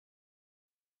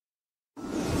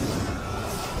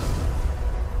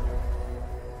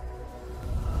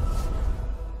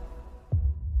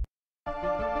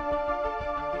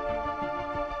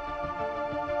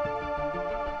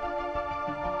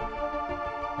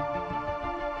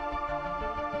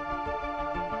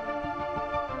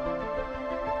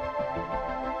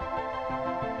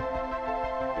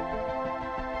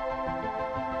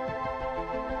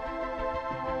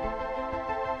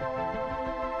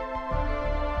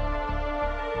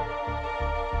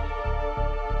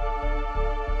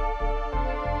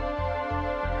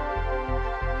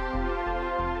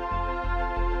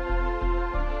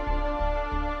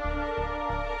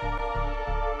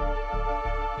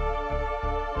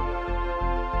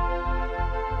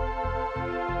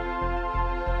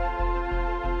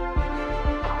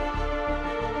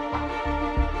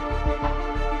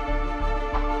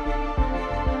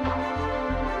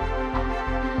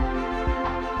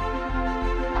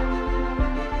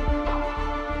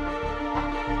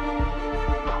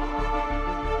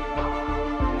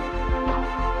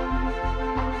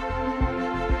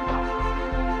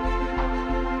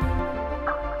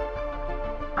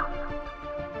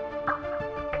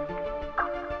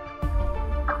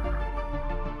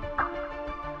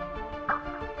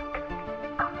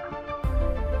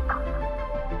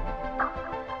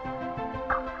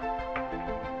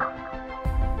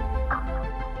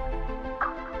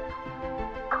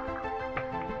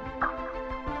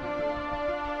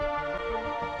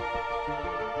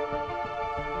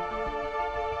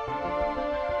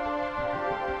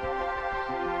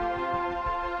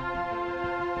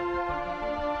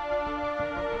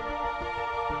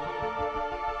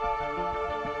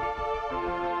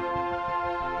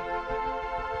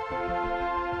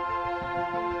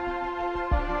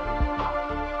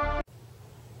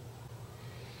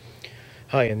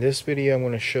Hi, in this video I'm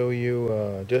going to show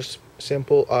you just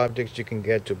simple objects you can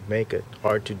get to make an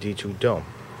R2D2 dome.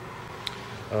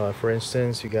 For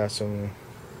instance, you got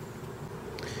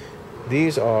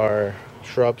these are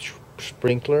shrub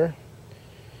sprinkler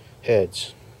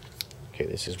heads. Okay,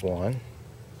 this is one.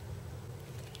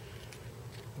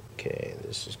 Okay,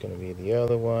 this is going to be the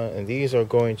other one. And these are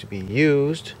going to be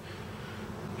used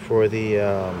for the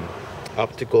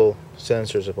optical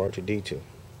sensors of R2D2.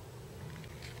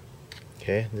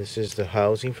 Okay, this is the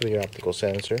housing for the optical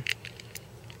sensor.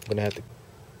 I'm going to have to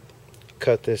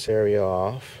cut this area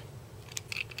off.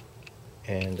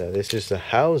 And this is the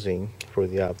housing for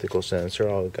the optical sensor.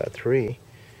 I've got three.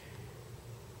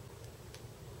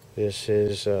 This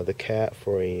is the cap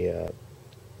for a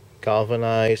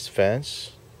galvanized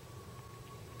fence.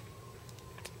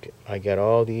 I got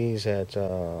all these at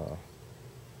the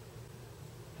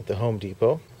Home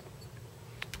Depot.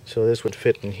 So this would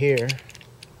fit in here.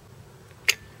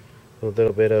 A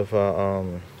little bit of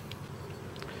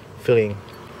filling,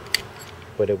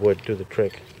 but it would do the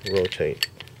trick, rotate.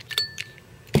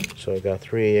 So I got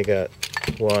three, I got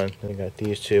one, I got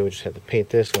these two. We just have to paint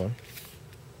this one.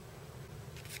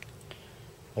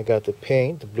 I got the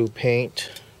paint, the blue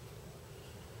paint.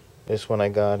 This one I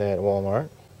got at Walmart.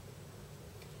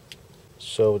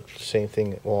 So same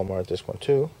thing at Walmart, this one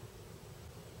too.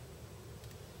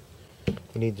 You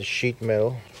need the sheet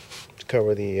metal to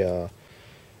cover the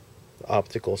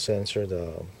optical sensor,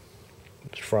 the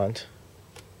front.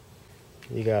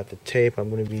 You got the tape. I'm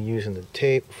going to be using the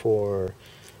tape for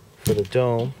the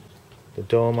dome. The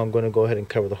dome, I'm going to go ahead and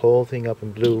cover the whole thing up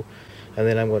in blue, and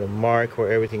then I'm going to mark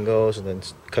where everything goes and then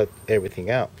cut everything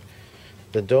out.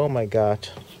 The dome I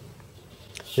got,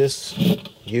 this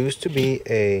used to be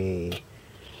a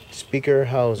speaker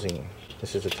housing.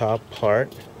 This is the top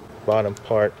part. Bottom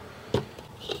part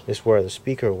is where the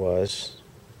speaker was.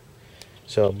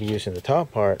 So I'll be using the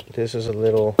top part. This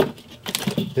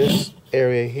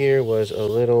area here was a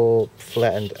little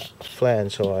flattened,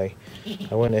 so I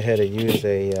went ahead and used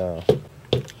a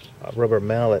rubber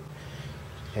mallet,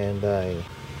 and I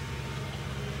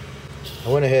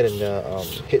went ahead and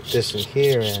hit this in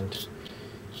here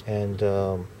and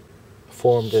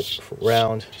formed it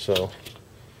round. So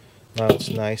now it's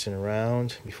nice and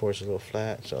round. Before it's a little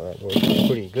flat, so that works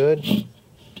pretty good.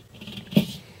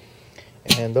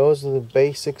 And those are the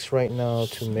basics right now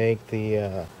to make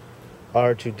the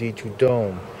R2D2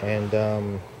 dome. And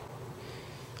I'm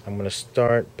going to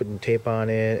start putting tape on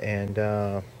it, and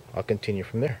I'll continue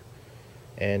from there.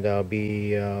 And I'll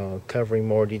be covering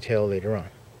more detail later on.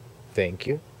 Thank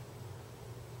you.